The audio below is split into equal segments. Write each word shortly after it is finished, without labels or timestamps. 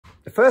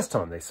The first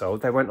time they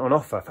sold, they went on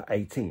offer for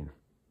 18.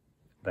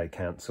 They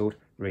cancelled,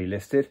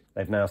 relisted.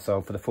 They've now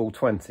sold for the full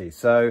 20.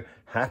 So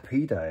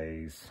happy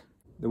days.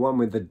 The one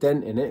with the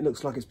dent in it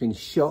looks like it's been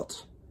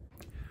shot.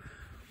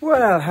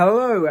 Well,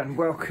 hello and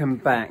welcome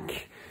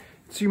back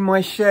to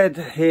my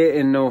shed here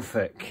in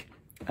Norfolk.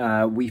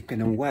 We've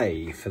been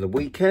away for the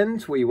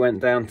weekend. We went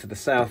down to the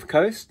south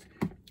coast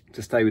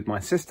to stay with my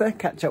sister,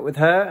 catch up with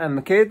her and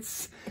the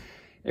kids.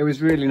 It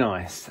was really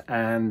nice,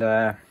 and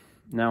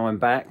now I'm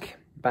back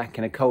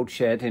in a cold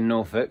shed in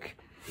Norfolk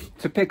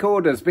to pick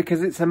orders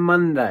because it's a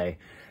Monday.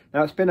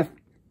 Now it's been a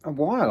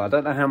while. I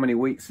don't know how many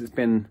weeks it's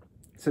been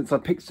since I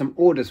picked some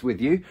orders with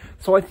you,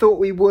 so I thought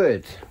we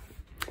would.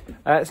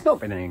 It's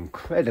not been an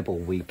incredible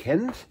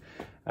weekend.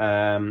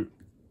 I've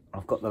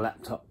got the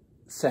laptop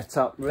set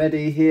up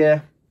ready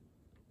here.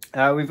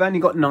 We've only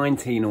got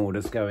 19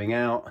 orders going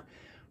out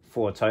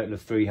for a total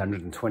of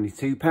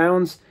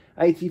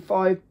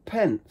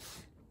 £322.85.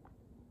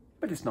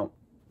 But it's not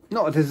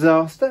a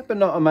disaster, but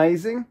not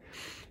amazing.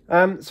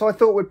 So I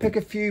thought we'd pick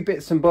a few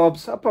bits and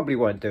bobs. I probably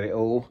won't do it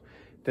all.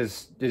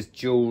 There's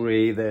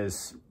jewellery,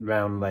 there's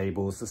round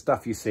labels, the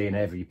stuff you see in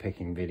every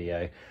picking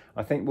video.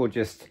 I think we'll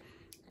just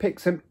pick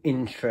some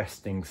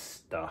interesting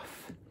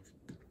stuff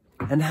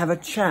and have a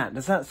chat.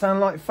 Does that sound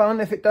like fun?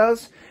 If it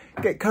does,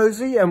 get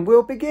cozy and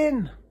we'll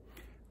begin.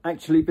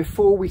 Actually,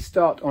 before we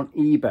start on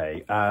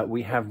eBay,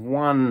 we have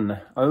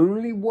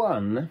only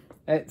one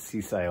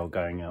Etsy sale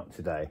going out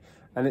today,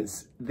 and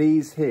it's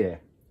these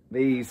here.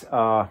 These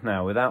are,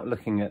 now without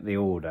looking at the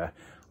order,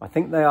 I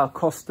think they are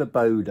Costa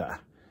Boda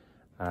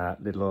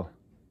little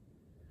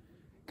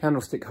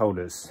candlestick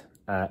holders,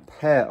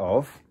 pair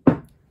of,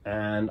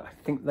 and I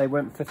think they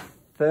went for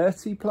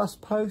 30 plus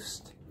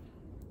post.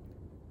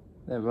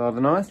 They're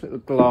rather nice little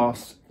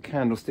glass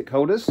candlestick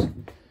holders.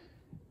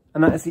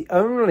 And that is the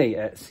only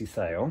Etsy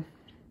sale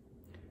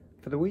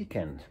for the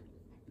weekend.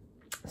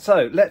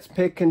 So let's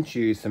pick and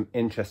choose some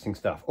interesting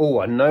stuff. Oh,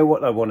 I know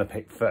what I want to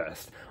pick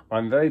first.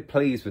 I'm very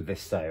pleased with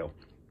this sale.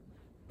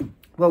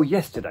 Well,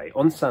 yesterday,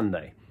 on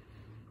Sunday,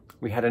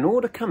 we had an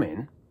order come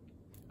in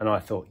and I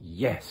thought,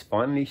 yes,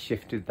 finally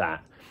shifted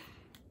that.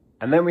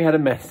 And then we had a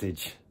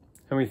message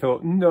and we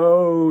thought,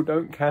 no,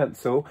 don't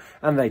cancel.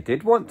 And they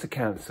did want to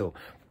cancel,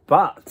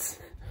 but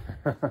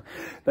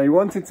they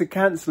wanted to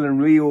cancel and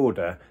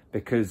reorder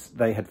because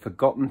they had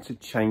forgotten to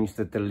change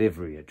the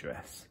delivery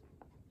address.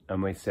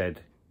 And we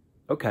said,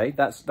 okay,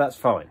 that's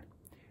fine.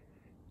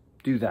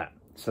 Do that.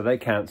 So they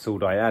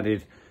cancelled. I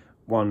added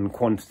one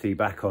quantity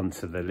back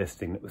onto the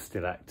listing that was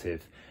still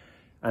active.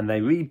 And they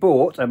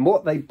rebought. And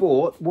what they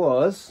bought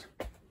was,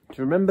 do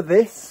you remember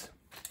this?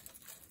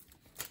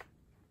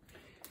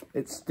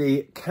 It's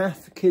the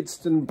Cath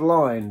Kidston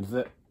blind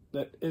that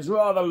is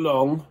rather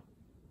long.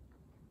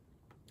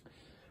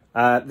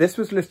 This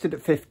was listed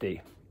at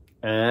 50,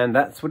 and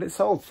that's what it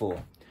sold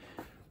for.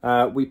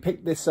 We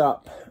picked this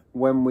up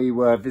when we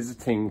were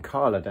visiting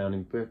Carla down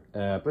in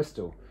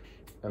Bristol,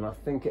 and I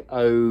think it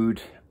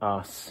owed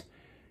us,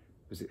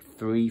 was it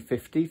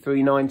 £3.50,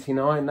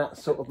 £3.99, that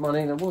sort of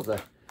money. There was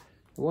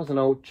an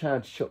old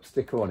Chad shop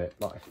sticker on it,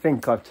 but I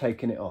think I've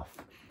taken it off.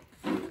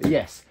 But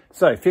yes,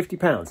 so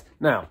 £50.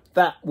 Now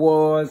that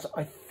was,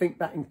 I think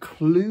that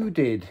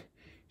included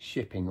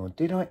shipping, or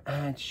did I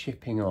add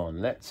shipping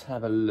on? Let's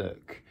have a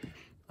look.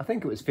 I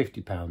think it was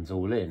 £50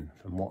 all in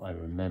from what I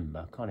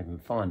remember. I can't even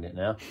find it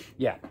now.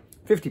 Yeah,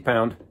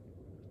 £50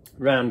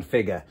 round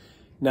figure.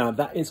 Now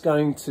that is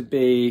going to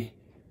be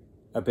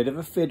a bit of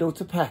a fiddle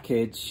to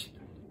package,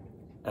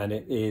 and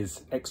it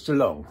is extra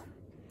long.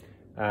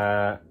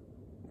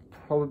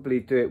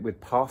 Probably do it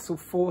with Parcel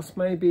Force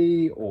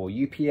maybe, or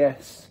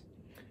UPS.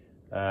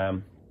 Yeah,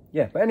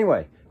 but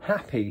anyway,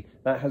 happy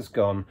that has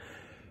gone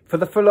for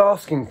the full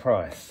asking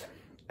price.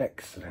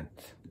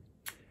 Excellent.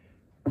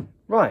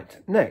 Right,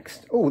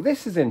 next. Oh,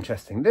 this is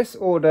interesting. This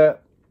order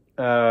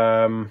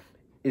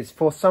is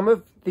for some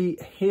of the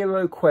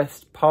Hero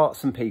Quest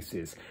parts and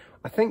pieces.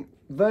 I think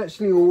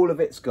virtually all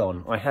of it's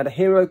gone. I had a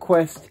Hero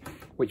Quest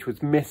which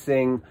was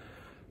missing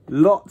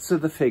lots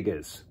of the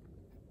figures,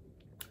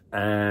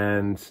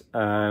 and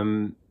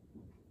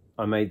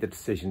I made the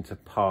decision to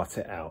part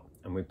it out,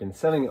 and we've been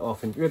selling it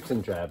off in dribs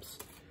and drabs.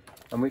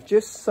 And we've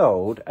just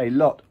sold a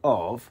lot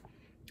of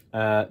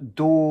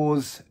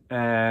doors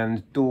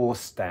and door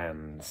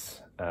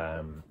stands.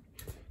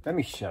 Let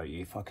me show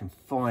you if I can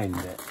find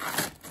it.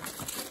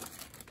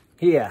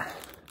 Here.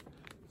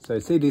 So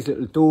see these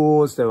little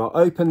doors? There are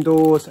open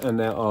doors and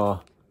there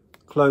are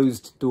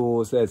closed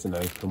doors. There's an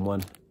open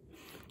one.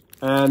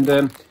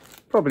 And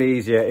probably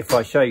easier if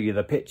I show you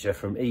the picture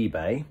from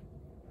eBay.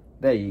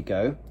 There you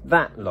go.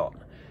 That lot.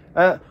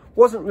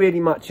 Wasn't really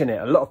much in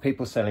it. A lot of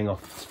people selling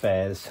off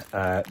spares.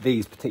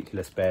 These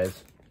particular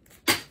spares,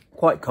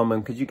 quite common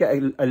because you get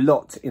a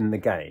lot in the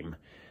game.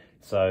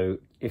 So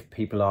if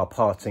people are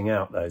parting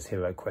out those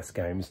Hero Quest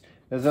games,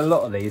 there's a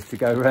lot of these to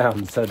go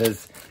around. So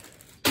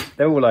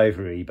they're all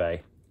over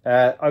eBay.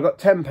 I got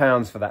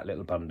 £10 for that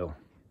little bundle.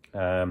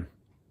 But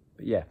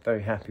yeah,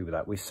 very happy with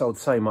that. We sold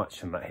so much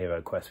from that Hero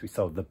Quest. We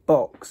sold the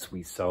box,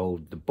 we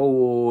sold the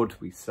board,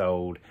 we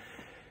sold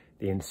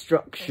the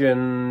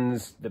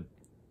instructions,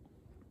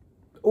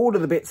 all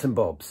of the bits and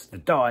bobs, the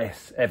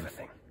dice,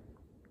 everything.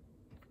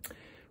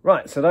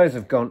 Right, so those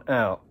have gone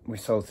out. We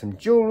sold some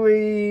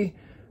jewellery.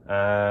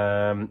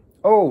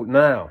 Oh,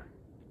 now,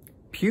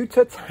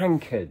 pewter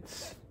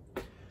tankards.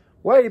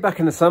 Way back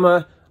in the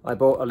summer, I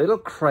bought a little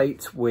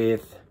crate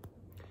with,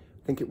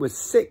 I think it was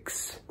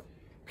 6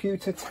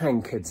 pewter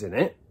tankards in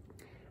it,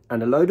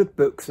 and a load of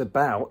books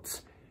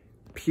about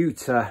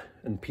pewter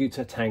and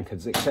pewter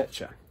tankards,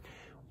 etc.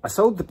 I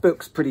sold the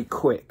books pretty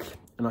quick,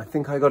 and I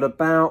think I got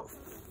about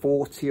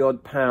 40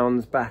 odd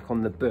pounds back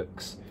on the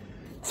books.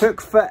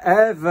 Took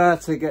forever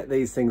to get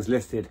these things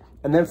listed,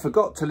 and then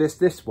forgot to list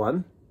this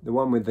one, the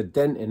one with the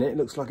dent in it. It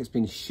looks like it's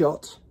been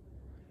shot.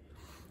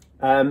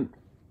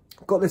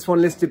 Got this one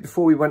listed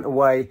before we went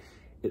away.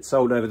 It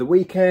sold over the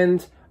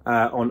weekend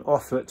on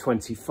offer at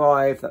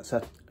 25. That's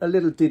a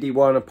little diddy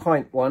one, a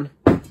pint one.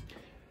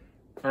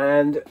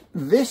 And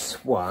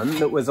this one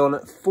that was on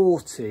at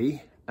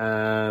 40,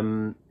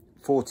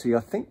 40 I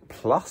think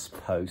plus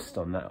post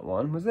on that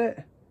one, was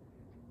it?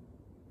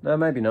 No,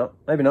 maybe not,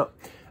 maybe not.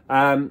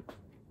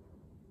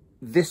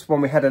 This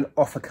one we had an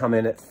offer come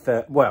in at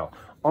well,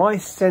 I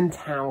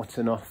sent out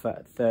an offer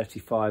at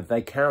 35,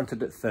 they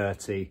counted at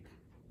 30,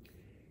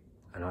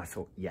 and I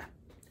thought, yeah,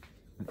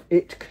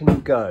 it can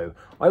go.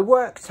 I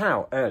worked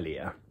out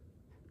earlier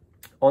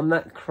on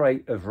that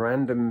crate of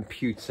random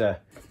pewter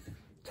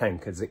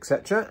tankards,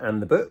 etc.,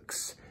 and the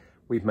books,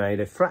 we've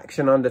made a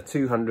fraction under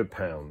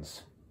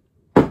 £200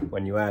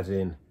 when you add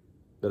in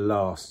the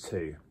last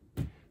 2.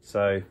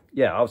 So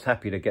yeah, I was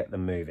happy to get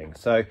them moving.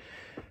 So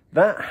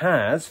that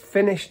has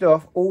finished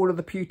off all of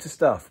the pewter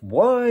stuff.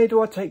 Why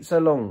do I take so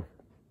long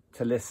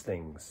to list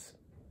things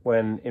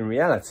when in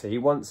reality,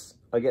 once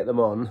I get them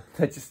on,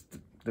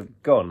 they're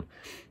gone,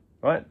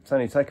 right? It's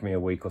only taken me a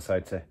week or so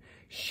to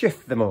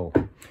shift them all.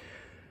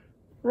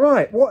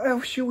 Right, what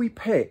else shall we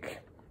pick?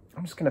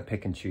 I'm just going to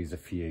pick and choose a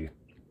few.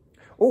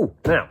 Oh,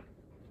 now,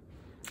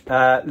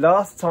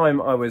 last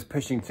time I was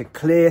pushing to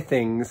clear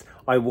things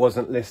I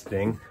wasn't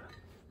listing,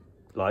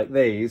 like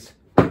these.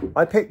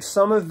 I picked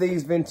some of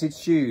these vintage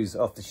shoes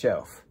off the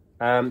shelf.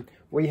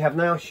 We have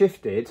now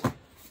shifted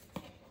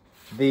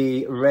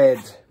the red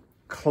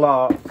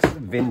Clarks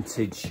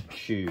vintage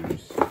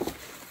shoes.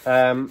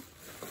 I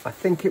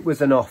think it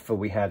was an offer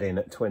we had in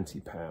at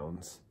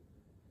 £20.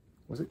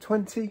 Was it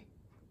 20?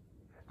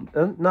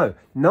 No,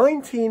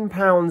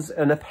 £19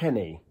 and a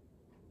penny.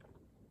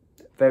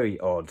 Very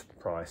odd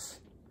price.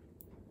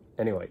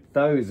 Anyway,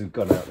 those have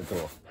gone out the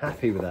door.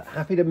 Happy with that.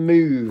 Happy to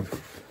move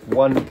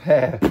one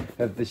pair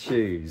of the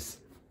shoes.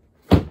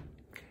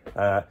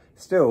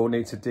 Still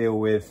need to deal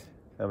with,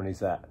 how many is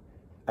that?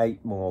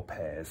 8 more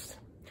pairs.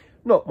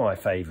 Not my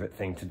favourite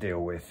thing to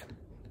deal with.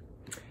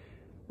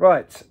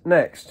 Right,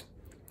 next.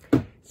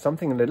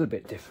 Something a little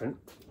bit different.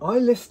 I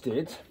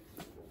listed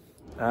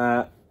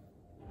a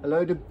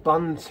load of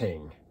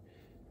bunting.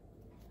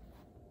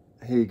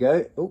 Here you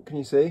go. Oh, can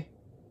you see?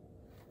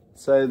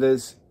 So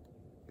there's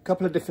a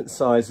couple of different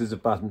sizes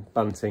of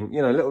bunting,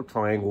 you know, little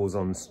triangles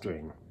on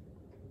string.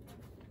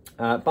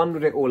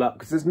 Bundled it all up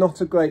because there's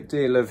not a great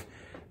deal of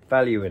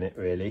value in it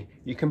really.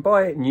 You can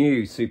buy it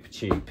new super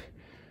cheap.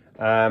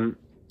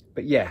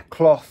 But yeah,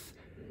 cloth,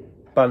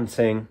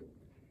 bunting,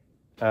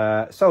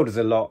 sold us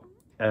a lot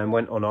and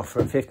went on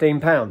offer at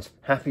 £15.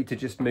 Happy to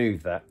just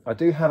move that. I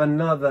do have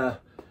another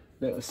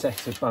little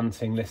set of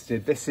bunting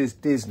listed. This is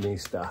Disney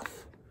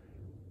stuff,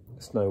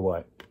 Snow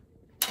White.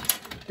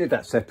 Did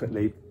that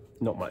separately,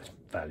 not much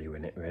value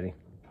in it really.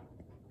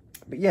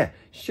 But yeah,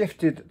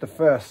 shifted the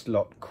first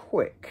lot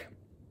quick.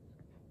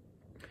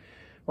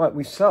 Right,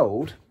 we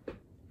sold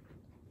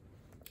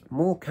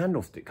more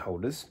candlestick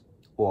holders,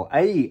 or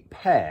a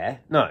pair,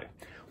 no,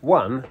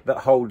 one that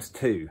holds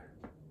 2.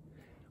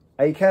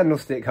 A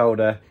candlestick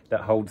holder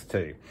that holds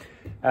 2.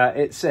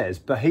 It says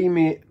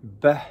Bohemian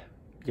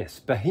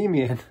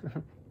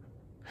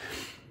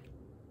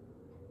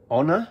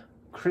Honor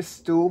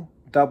crystal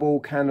double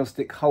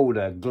candlestick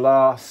holder,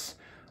 glass,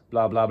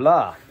 blah blah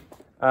blah.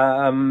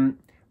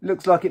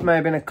 Looks like it may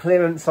have been a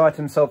clearance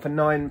item sold for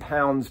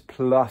 £9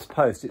 plus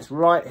post. It's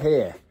right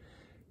here.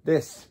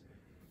 This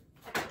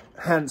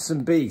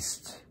handsome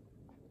beast.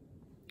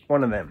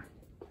 One of them.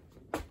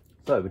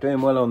 So we're doing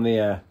well on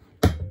the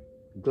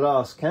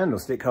glass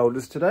candlestick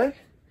holders today.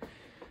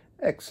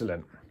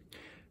 Excellent.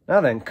 Now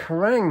then,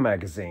 Kerrang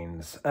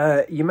magazines.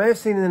 You may have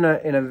seen in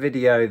a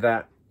video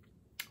that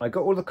I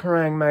got all the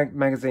Kerrang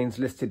magazines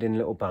listed in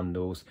little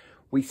bundles.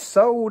 We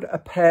sold a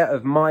pair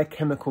of My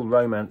Chemical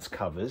Romance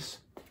covers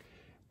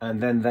and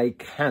then they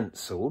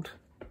cancelled.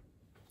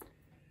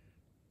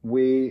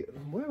 Where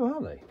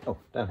are they? Oh,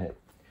 down here.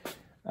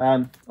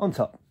 On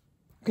top.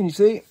 Can you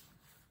see?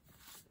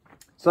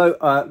 So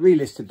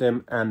relisted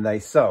them and they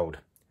sold.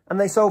 And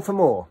they sold for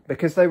more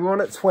because they were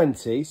on at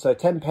 20, so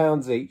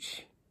 £10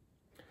 each.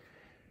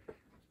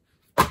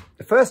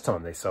 The first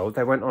time they sold,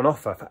 they went on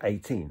offer for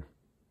 18.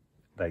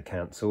 They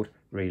cancelled,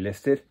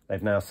 relisted.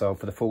 They've now sold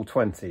for the full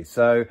 20.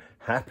 So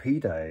happy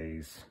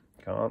days.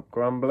 Can't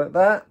grumble at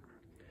that.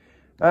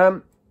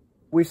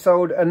 We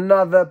sold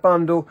another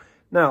bundle.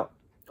 Now,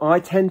 I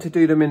tend to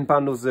do them in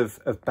bundles of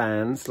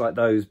bands, like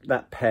those.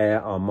 That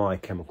pair are My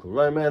Chemical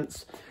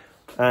Romance.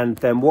 And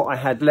then what I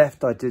had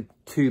left, I did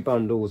 2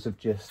 bundles of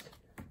just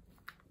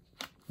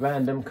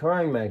random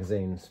Kerrang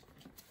magazines.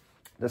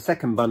 The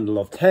second bundle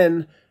of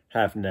 10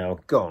 have now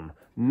gone.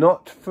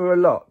 Not for a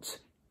lot.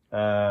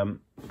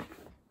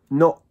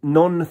 Not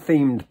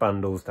non-themed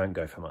bundles don't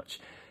go for much.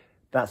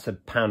 That's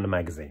 £1 a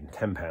magazine,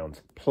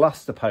 £10,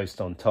 plus the post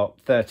on top,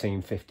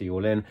 £13.50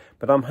 all in.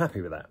 But I'm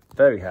happy with that,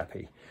 very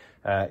happy.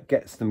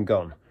 Gets them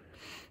gone.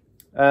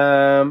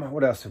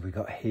 What else have we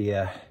got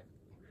here?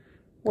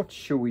 What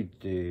shall we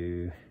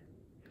do?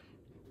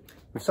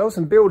 We've sold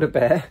some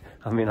Build-A-Bear.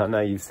 I mean, I know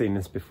you've seen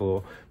this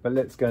before, but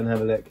let's go and have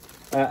a look.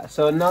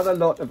 So another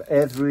lot of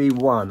every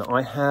one.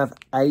 I have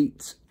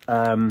 8, see,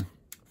 I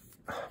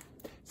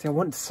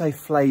want to say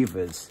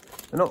flavours.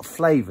 They're not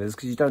flavours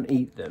because you don't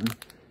eat them.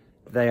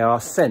 They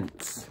are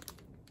scents.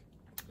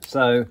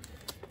 So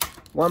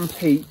 1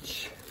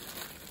 peach,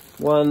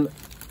 1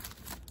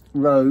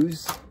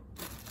 rose,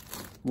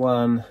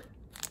 1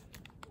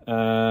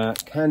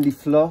 candy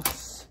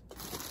floss,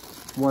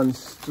 1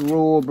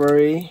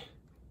 strawberry.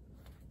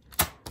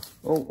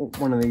 Oh,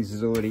 one of these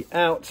is already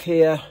out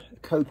here.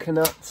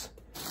 Coconut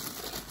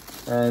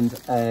and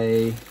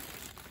a...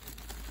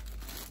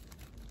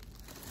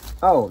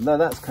 Oh, no,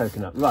 that's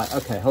coconut. Right,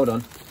 okay, hold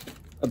on.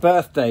 A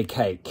birthday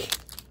cake.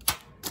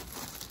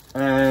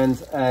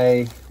 And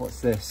a,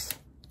 what's this?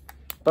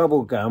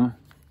 Bubble gum.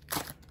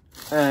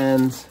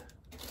 And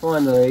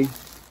finally,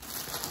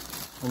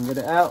 I'll get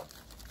it out.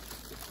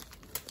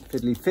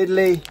 Fiddly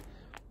fiddly.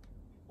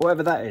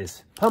 Whatever that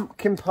is.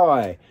 Pumpkin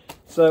pie.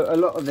 So a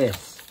lot of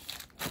this.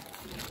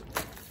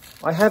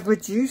 I have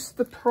reduced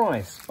the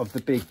price of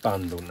the big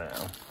bundle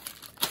now.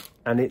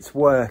 And it's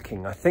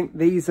working. I think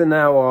these are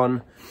now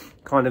on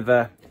kind of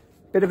a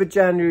bit of a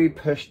January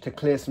push to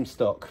clear some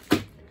stock.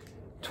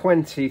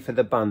 20 for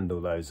the bundle,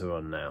 those are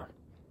on now.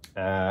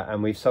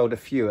 And we've sold a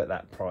few at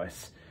that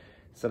price.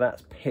 So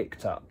that's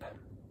picked up,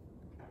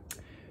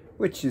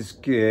 which is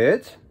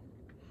good.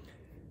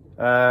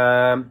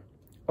 Oh,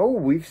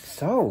 we've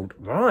sold,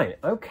 right,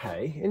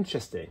 okay,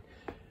 interesting.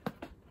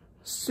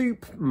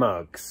 Soup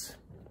mugs.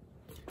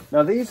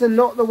 Now these are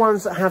not the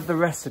ones that have the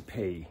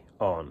recipe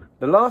on.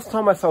 The last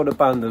time I sold a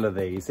bundle of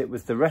these, it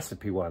was the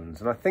recipe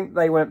ones, and I think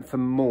they went for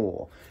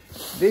more.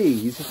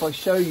 These, if I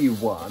show you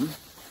one,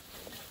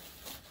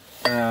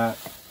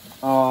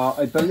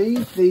 I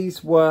believe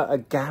these were a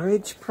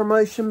garage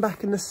promotion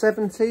back in the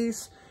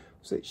 70s.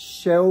 Was it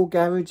Shell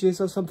Garages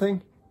or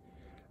something?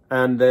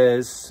 And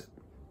there's,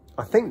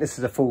 I think this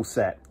is a full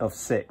set of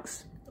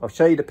 6. I'll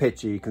show you the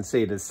picture. You can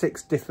see there's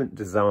 6 different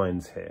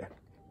designs here.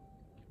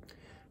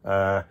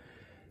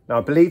 Now,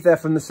 I believe they're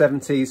from the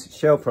 70s,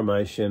 Shell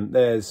promotion.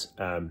 There's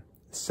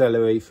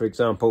celery, for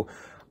example.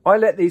 I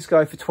let these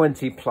go for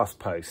 20 plus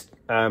post.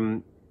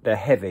 They're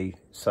heavy,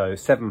 so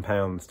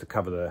 £7 to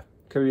cover the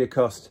courier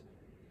cost.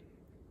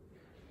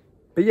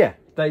 But yeah,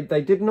 they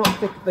did not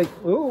stick.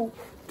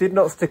 Did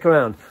not stick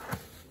around.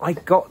 I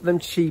got them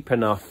cheap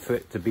enough for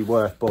it to be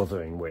worth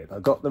bothering with. I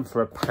got them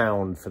for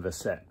 £1 for the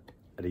set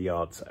at a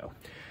yard sale.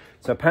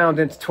 So £1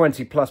 into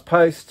 20 plus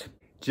post,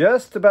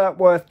 just about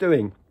worth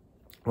doing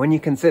when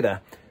you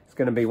consider it's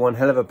going to be one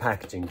hell of a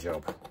packaging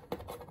job,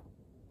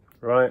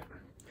 right?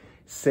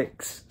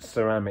 6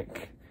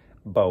 ceramic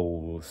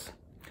bowls.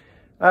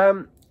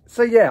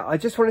 So yeah, I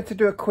just wanted to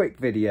do a quick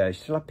video.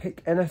 Shall I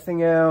pick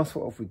anything else?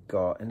 What have we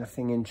got?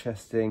 Anything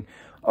interesting?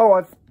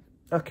 Oh,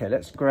 okay,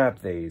 let's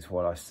grab these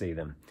while I see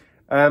them.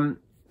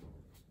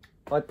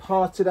 I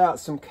parted out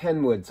some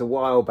Kenwoods a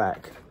while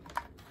back.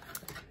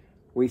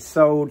 We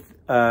sold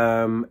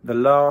the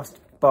last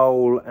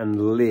bowl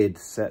and lid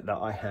set that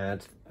I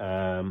had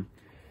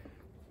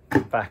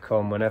back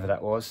on whenever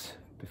that was,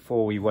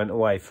 before we went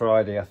away,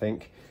 Friday I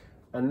think.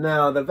 And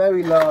now the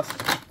very last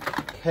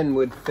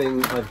Kenwood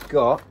thing I've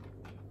got,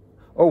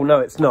 oh no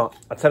it's not,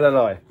 I tell a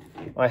lie,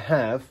 I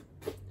have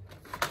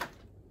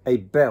a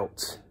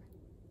belt.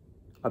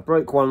 I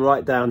broke one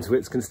right down to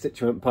its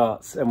constituent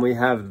parts, and we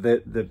have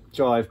the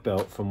drive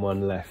belt from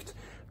one left,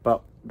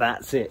 but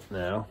that's it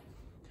now.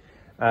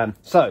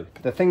 So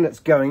the thing that's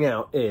going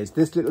out is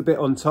this little bit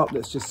on top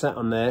that's just sat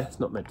on there.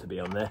 It's not meant to be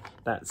on there.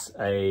 That's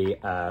a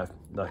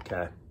like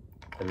a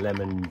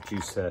lemon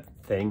juicer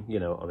thing, you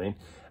know what I mean.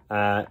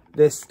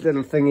 This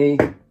little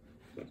thingy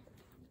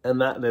and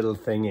that little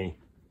thingy.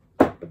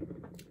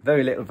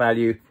 Very little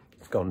value.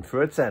 It's gone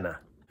for a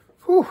tenner.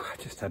 Whew, I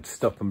just had to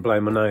stop and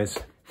blow my nose.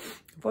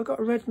 Have I got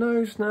a red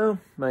nose now?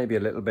 Maybe a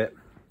little bit.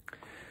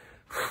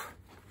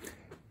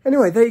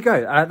 Anyway, there you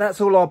go.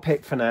 That's all I'll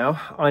pick for now.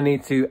 I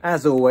need to,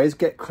 as always,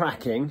 get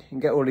cracking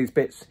and get all these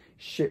bits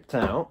shipped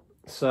out.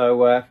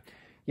 So,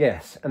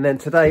 yes. And then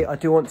today I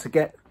do want to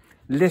get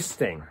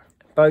listing.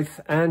 Both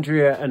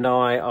Andrea and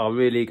I are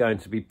really going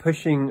to be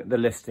pushing the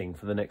listing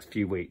for the next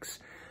few weeks.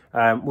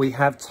 We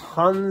have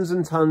tons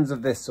and tons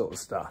of this sort of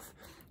stuff.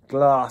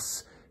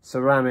 Glass,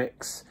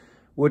 ceramics,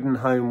 wooden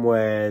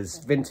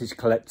homewares, vintage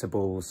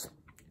collectibles.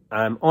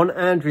 On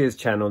Andrea's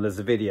channel, there's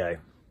a video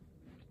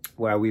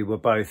where we were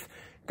both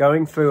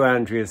going through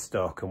Andrea's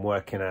stock and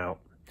working out,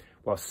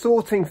 well,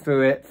 sorting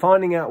through it,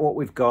 finding out what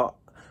we've got,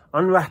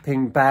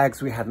 unwrapping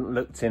bags we hadn't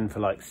looked in for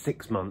like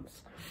 6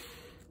 months.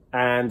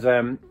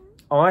 And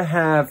I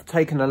have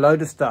taken a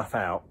load of stuff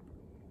out.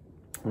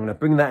 I'm going to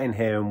bring that in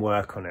here and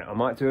work on it. I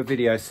might do a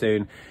video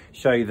soon,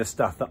 show you the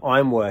stuff that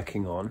I'm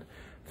working on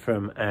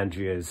from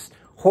Andrea's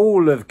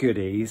haul of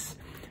goodies.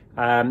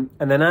 And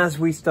then as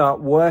we start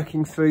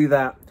working through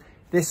that,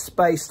 this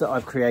space that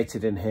I've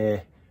created in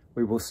here,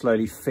 we will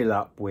slowly fill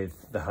up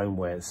with the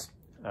homewares.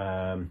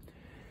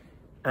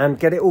 And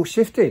get it all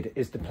shifted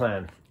is the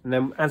plan. And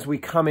then as we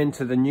come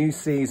into the new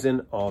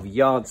season of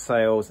yard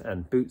sales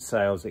and boot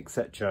sales,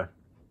 etc.,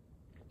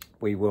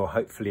 we will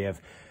hopefully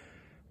have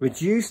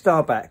reduced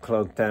our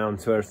backlog down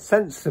to a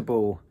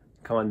sensible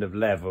kind of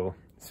level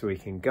so we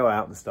can go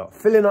out and start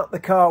filling up the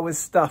car with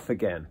stuff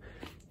again.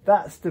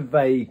 That's the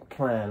vague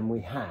plan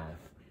we have.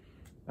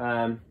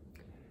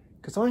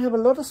 Because I have a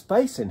lot of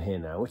space in here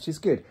now, which is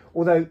good.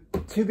 Although,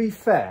 to be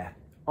fair,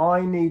 I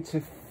need to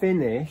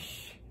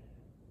finish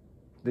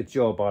the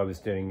job I was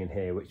doing in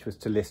here, which was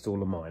to list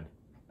all of mine.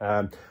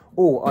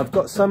 Oh, I've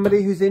got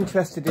somebody who's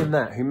interested in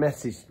that who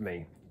messaged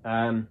me.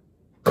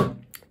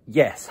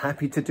 Yes,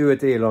 happy to do a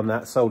deal on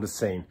that, sold as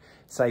seen.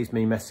 Saves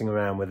me messing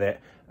around with it.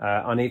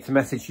 I need to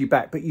message you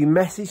back, but you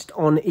messaged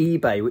on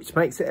eBay, which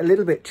makes it a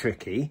little bit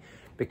tricky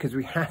because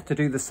we have to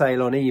do the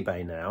sale on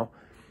eBay now.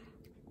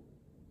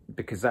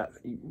 Because that,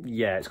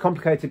 yeah, it's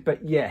complicated,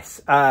 but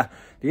yes.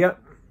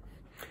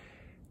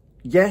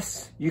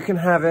 Yes, you can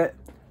have it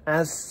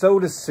as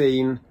sold as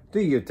seen, do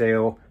your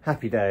deal,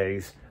 happy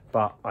days,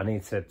 but I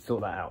need to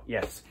sort that out,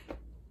 yes.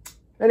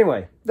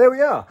 Anyway, there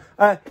we are.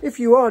 If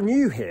you are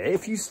new here,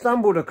 if you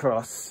stumbled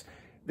across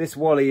this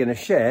Wally in a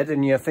shed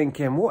and you're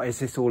thinking, what is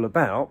this all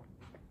about?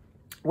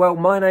 Well,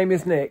 my name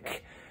is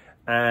Nick,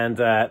 and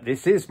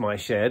this is my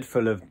shed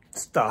full of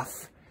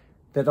stuff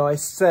that I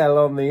sell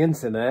on the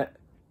internet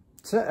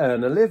to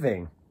earn a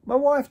living. My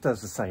wife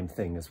does the same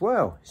thing as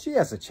well. She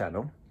has a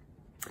channel.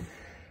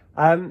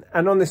 And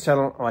on this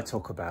channel, I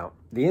talk about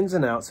the ins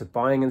and outs of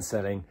buying and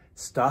selling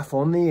stuff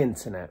on the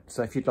internet.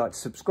 So if you'd like to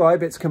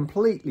subscribe, it's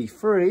completely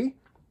free.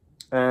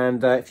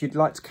 And if you'd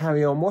like to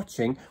carry on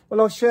watching,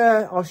 well, I'll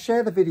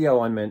share the video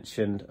I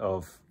mentioned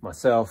of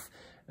myself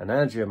and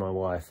Andrea, my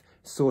wife,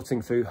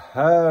 sorting through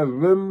her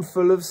room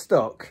full of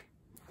stock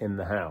in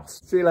the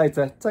house. See you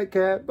later. Take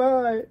care.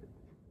 Bye.